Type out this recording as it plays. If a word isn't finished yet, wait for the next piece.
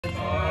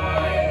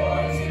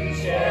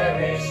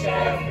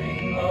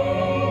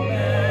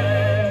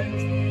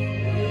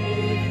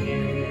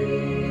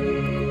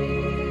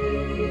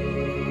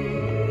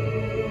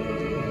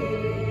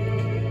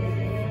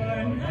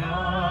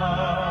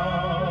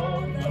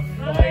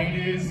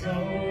is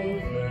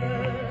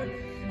over,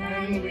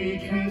 and we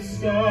can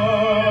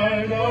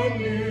start a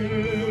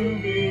new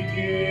beginning.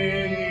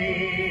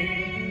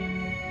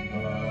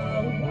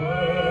 The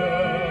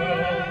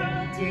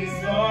world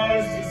is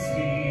ours to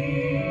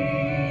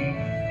see.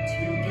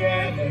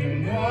 Together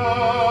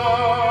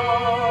now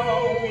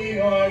we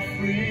are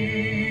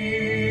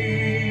free.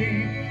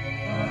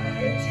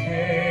 I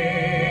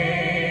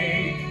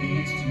take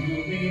each to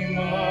be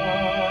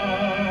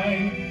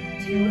mine,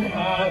 to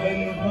have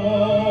and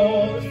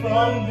hold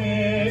from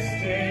this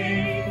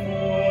day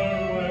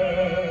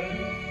forward.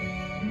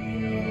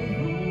 We'll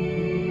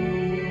rule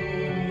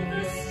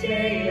the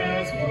state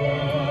as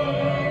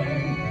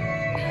one,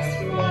 past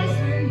was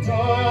and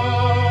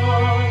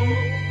done,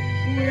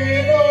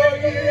 with our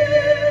union.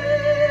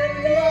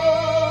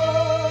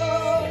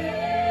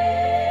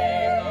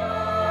 Stay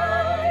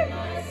by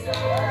my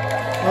side.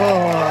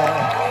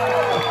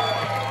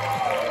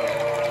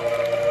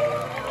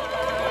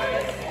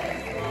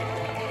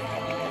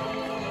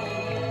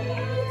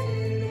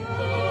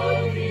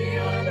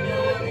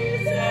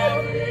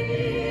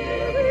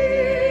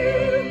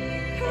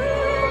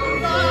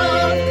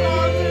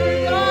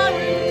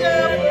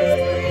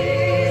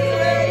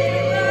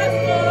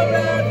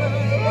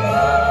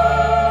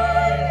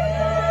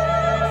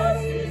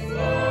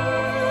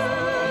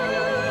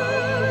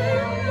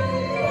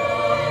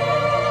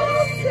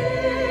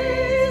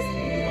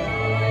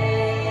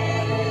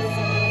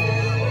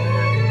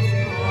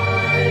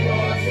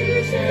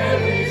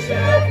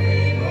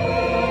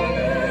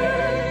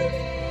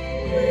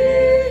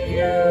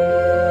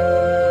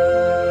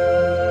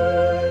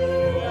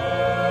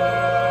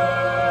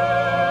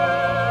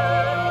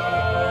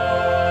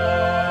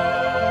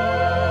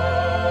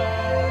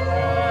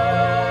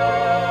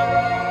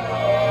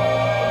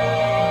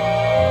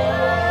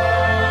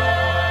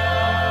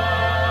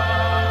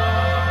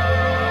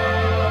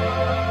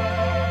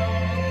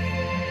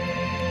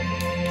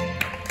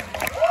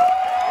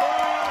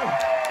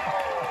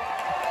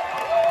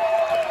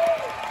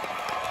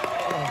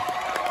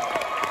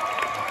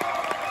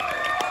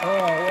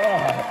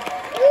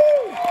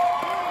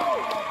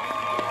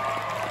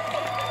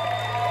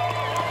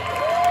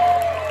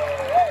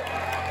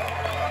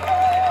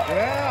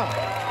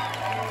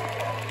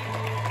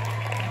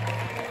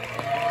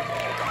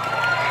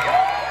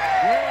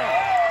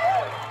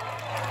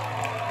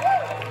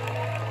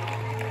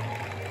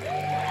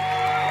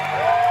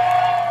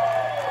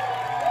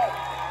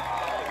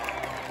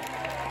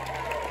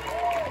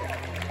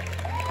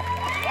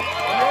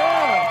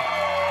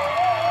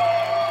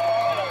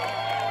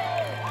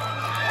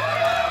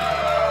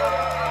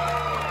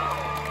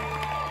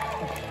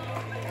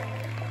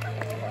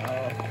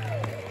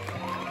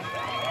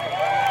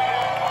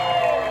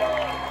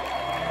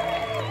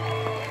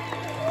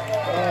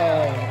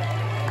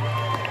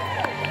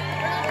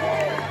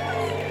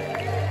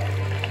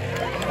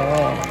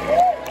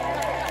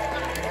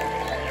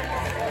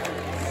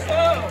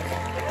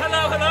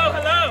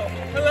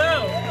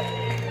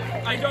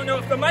 I don't know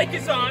if the mic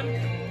is on.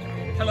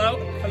 Hello?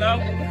 Hello?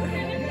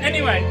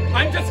 Anyway,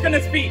 I'm just gonna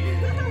speak.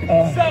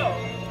 So,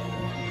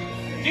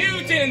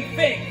 you didn't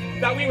think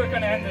that we were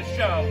gonna end the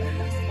show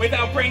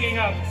without bringing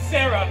up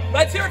Sarah.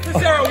 Let's hear it for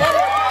Sarah one more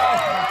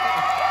time.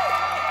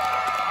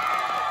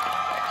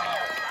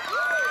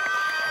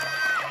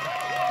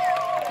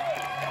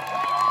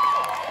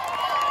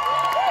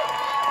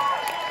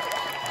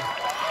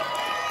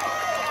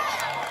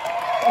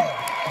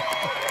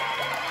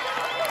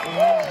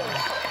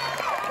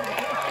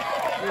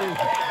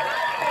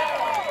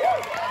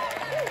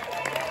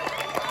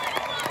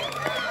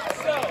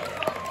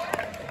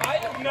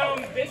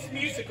 This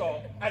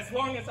musical, as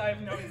long as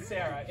I've known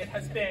Sarah, it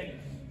has been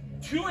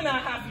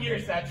 2.5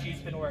 years that she's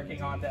been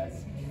working on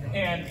this.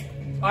 And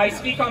I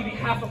speak on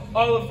behalf of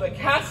all of the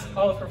cast,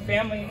 all of her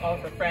family, all of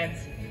her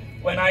friends,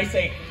 when I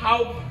say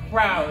how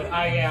proud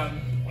I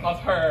am of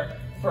her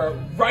for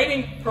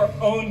writing her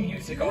own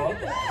musical,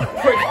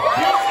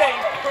 producing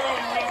her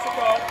own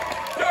musical,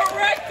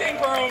 directing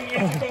her own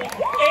musical,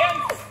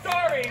 and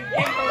starring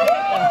in her own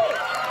musical.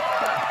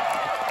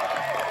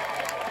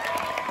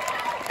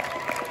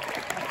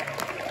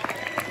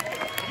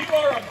 You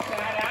are a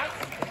badass,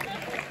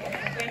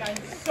 and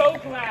I'm so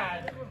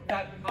glad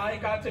that I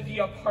got to be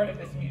a part of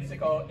this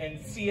musical and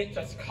see it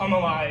just come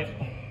alive.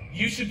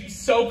 You should be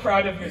so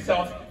proud of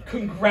yourself.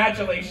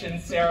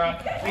 Congratulations, Sarah.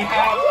 We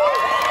have...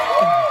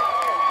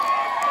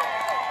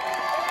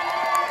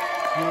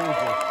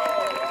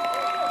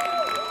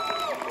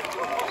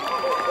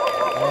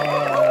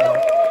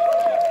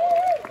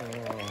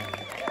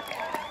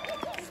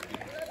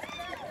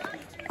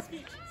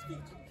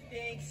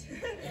 Thanks.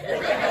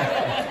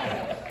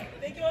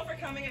 Thank you all for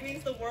coming. It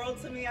means the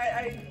world to me.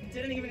 I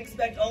didn't even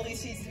expect all these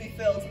seats to be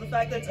filled, so the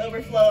fact that it's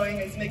overflowing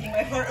is making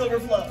my heart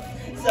overflow.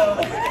 So,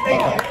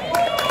 thank you.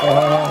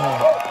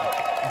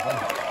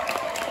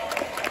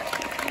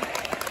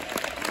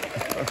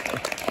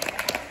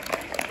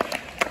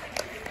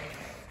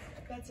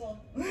 That's all.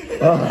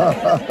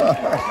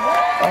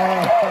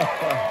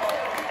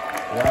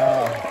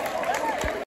 Wow.